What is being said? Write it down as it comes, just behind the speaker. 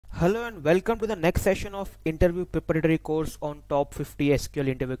Hello and welcome to the next session of interview preparatory course on top 50 SQL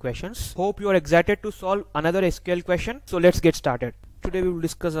interview questions. Hope you are excited to solve another SQL question. So let's get started. Today we will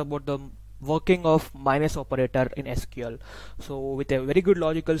discuss about the working of minus operator in SQL. So with a very good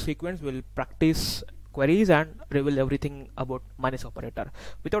logical sequence, we'll practice queries and reveal everything about minus operator.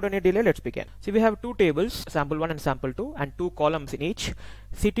 Without any delay, let's begin. See, we have two tables, sample 1 and sample 2, and two columns in each.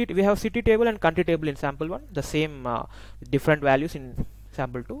 We have city table and country table in sample 1, the same different values in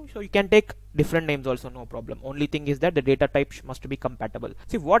sample 2. So you can take different names also, no problem. Only thing is that the data type must be compatible.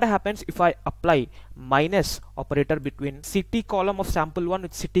 See what happens if I apply minus operator between city column of sample 1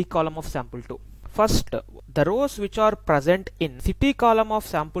 with city column of sample 2. First, the rows which are present in city column of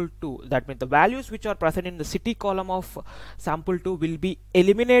sample 2, that means the values which are present in the city column of sample 2 will be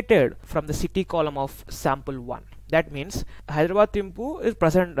eliminated from the city column of sample 1. That means Hyderabad Timpu is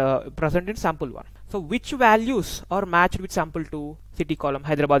present in sample 1. So which values are matched with sample 2? City column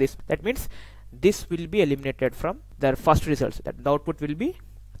Hyderabad is. That means this will be eliminated from their first results. That the output will be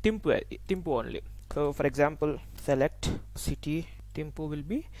Timpu only. So for example, select city Timpu will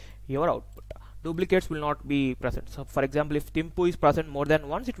be your output. Duplicates will not be present. So for example, if Timpu is present more than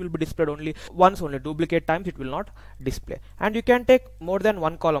once, it will be displayed only once only. Duplicate times it will not display. And you can take more than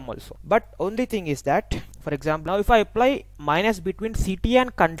one column also. But only thing is that, for example, now if I apply minus between city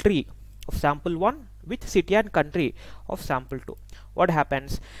and country of sample 1 with city and country of sample 2, what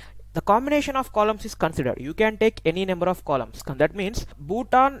happens? The combination of columns is considered. You can take any number of columns. That means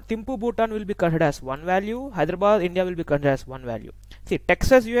Bhutan, Timpu Bhutan will be considered as one value, Hyderabad India will be considered as one value. See,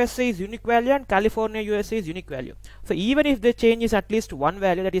 Texas USA is unique value and California USA is unique value. So even if the change is at least one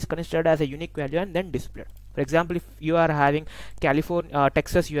value, that is considered as a unique value and then displayed. For example, if you are having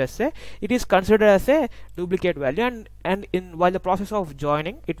Texas USA, it is considered as a duplicate value, and while the process of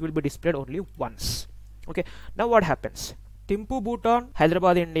joining, it will be displayed only once. Okay, now what happens? Timpu Bhutan,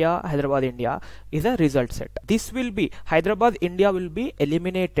 Hyderabad India is a result set. This will be Hyderabad India will be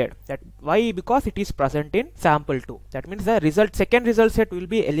eliminated. That why? Because it is present in sample 2. That means the second result set will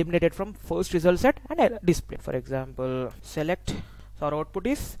be eliminated from first result set and display. For example, select. So our output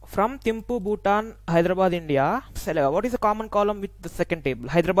is from Timpu Bhutan, Hyderabad India. Select what is the common column with the second table?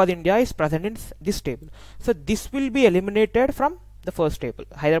 Hyderabad India is present in this table. So this will be eliminated from the first table.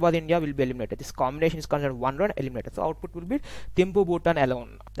 Hyderabad India will be eliminated. This combination is considered one run eliminated. So output will be Timpu Bhutan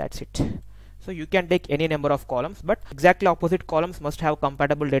alone. That's it. So you can take any number of columns, but exactly opposite columns must have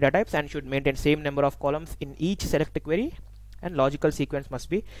compatible data types and should maintain same number of columns in each select query, and logical sequence must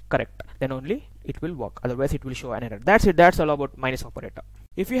be correct. Then only it will work. Otherwise it will show an error. That's it. That's all about minus operator.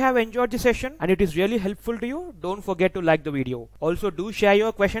 If you have enjoyed this session and it is really helpful to you, don't forget to like the video. Also do share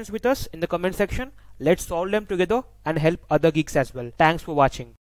your questions with us in the comment section. Let's solve them together and help other geeks as well. Thanks for watching.